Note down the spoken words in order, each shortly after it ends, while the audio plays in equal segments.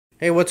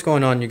Hey, what's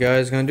going on, you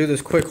guys? Gonna do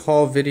this quick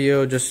haul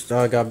video. Just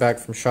got back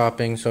from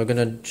shopping, so I'm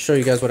gonna show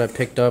you guys what I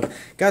picked up.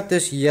 Got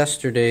this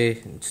yesterday.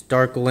 It's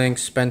Dark Link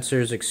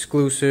Spencer's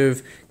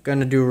exclusive.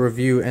 Gonna do a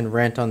review and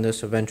rant on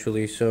this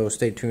eventually, so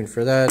stay tuned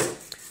for that.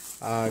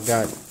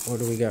 Got,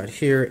 what do we got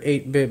here?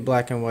 8-bit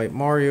black and white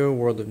Mario,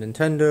 World of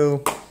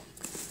Nintendo.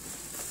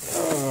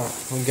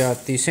 We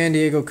got the San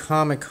Diego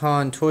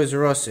Comic-Con Toys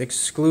R Us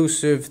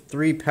exclusive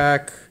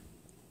 3-pack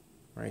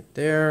right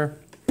there.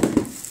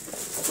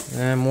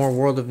 And more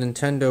World of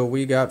Nintendo.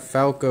 We got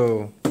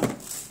Falco.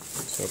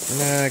 So up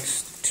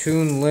next,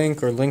 Toon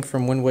Link, or Link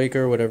from Wind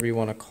Waker, whatever you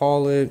want to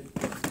call it.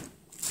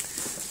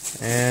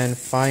 And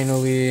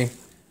finally,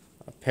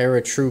 a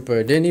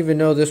Paratrooper. Didn't even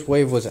know this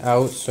wave was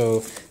out,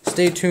 so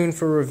stay tuned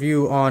for a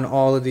review on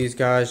all of these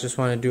guys. Just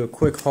want to do a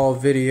quick haul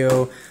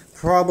video.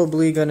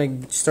 Probably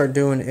gonna start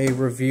doing a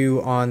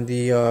review on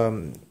the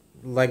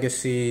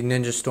Legacy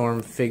Ninja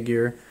Storm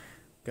figure.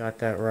 Got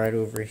that right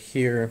over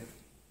here.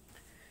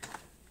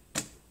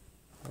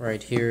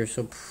 Right here,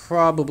 so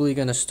probably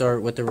gonna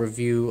start with the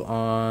review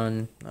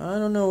on, I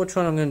don't know which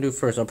one I'm gonna do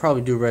first. I'll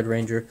probably do Red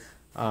Ranger,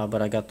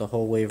 but I got the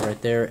whole wave right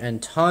there,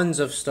 and tons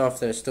of stuff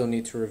that I still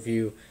need to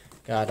review.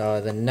 Got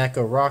the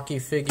NECA Rocky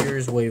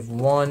figures, wave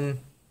 1,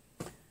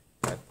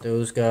 got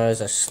those guys.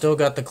 I still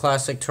got the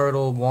classic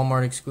Turtle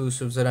Walmart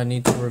exclusives that I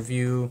need to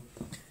review.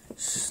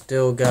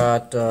 Still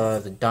got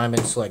the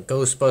Diamond Select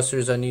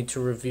Ghostbusters I need to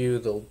review,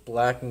 the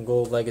Black and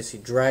Gold Legacy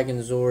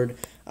Dragon Zord.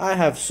 I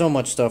have so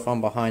much stuff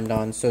I'm behind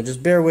on, so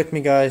just bear with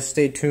me, guys.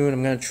 Stay tuned.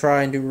 I'm going to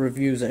try and do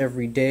reviews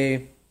every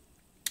day.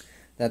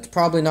 That's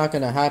probably not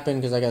going to happen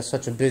because I got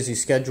such a busy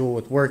schedule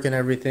with work and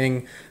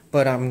everything,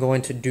 but I'm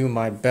going to do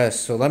my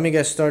best. So let me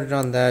get started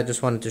on that.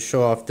 Just wanted to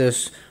show off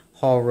this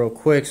haul real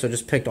quick. So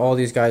just picked all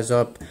these guys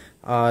up.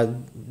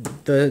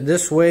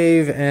 This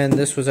wave, and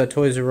this was at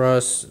Toys R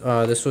Us,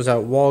 this was at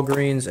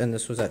Walgreens, and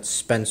this was at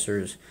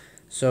Spencer's.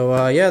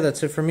 So yeah,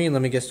 that's it for me.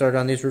 Let me get started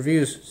on these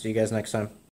reviews. See you guys next time.